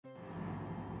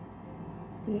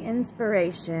The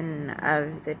inspiration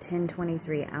of the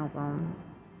 1023 album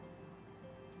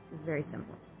is very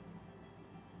simple.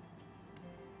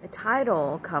 The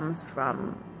title comes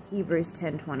from Hebrews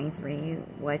 10:23,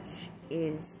 which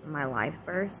is my life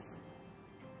verse,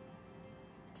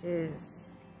 which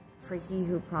is, "For he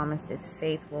who promised is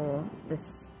faithful,"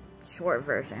 this short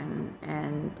version,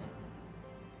 and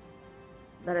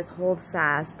 "let us hold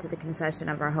fast to the confession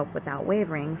of our hope without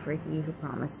wavering, for he who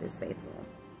promised is faithful."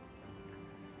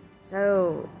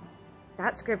 So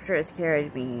that scripture has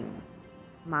carried me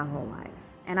my whole life,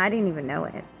 and I didn't even know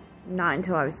it, not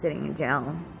until I was sitting in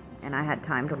jail and I had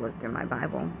time to look through my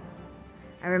Bible.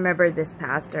 I remember this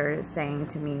pastor saying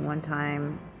to me one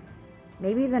time,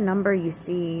 maybe the number you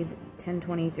see,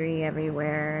 1023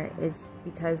 everywhere, is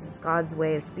because it's God's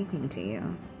way of speaking to you.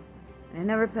 And I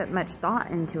never put much thought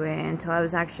into it until I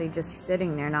was actually just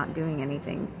sitting there not doing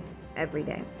anything every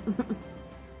day.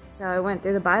 So I went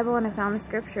through the Bible and I found the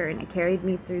scripture, and it carried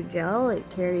me through jail. It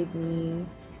carried me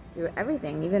through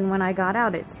everything. Even when I got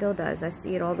out, it still does. I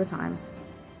see it all the time.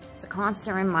 It's a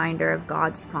constant reminder of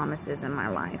God's promises in my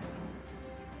life.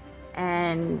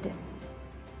 And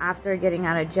after getting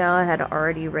out of jail, I had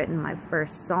already written my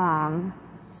first song.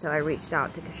 So I reached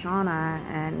out to Kyshona,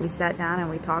 and we sat down and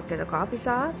we talked at a coffee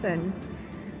shop, and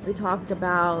we talked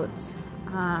about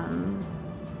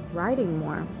writing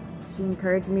more. She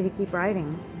encouraged me to keep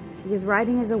writing, because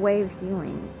writing is a way of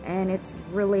healing, and it's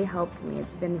really helped me.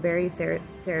 It's been very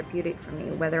therapeutic for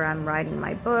me, whether I'm writing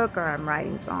my book or I'm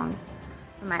writing songs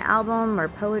for my album or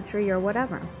poetry or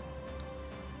whatever.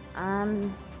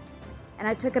 And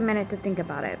I took a minute to think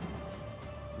about it,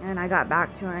 and I got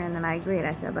back to her, and then I agreed.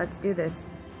 I said, let's do this.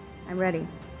 I'm ready.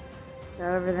 So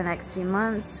over the next few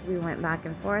months, we went back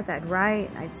and forth. I'd write,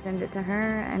 I'd send it to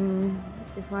her, and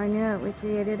before I knew it, we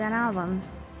created an album.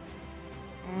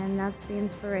 And that's the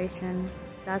inspiration.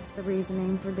 That's the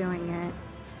reasoning for doing it.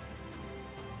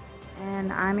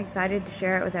 And I'm excited to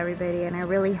share it with everybody, and I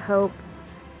really hope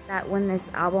that when this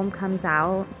album comes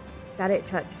out, that it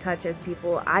touches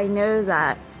people. I know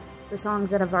that the songs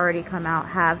that have already come out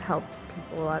have helped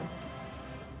people. I've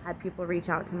had people reach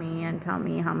out to me and tell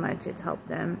me how much it's helped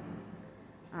them,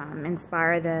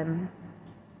 inspire them,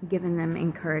 given them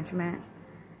encouragement.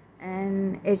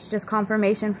 And it's just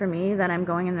confirmation for me that I'm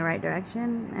going in the right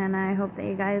direction, and I hope that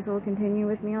you guys will continue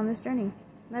with me on this journey.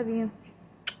 Love you.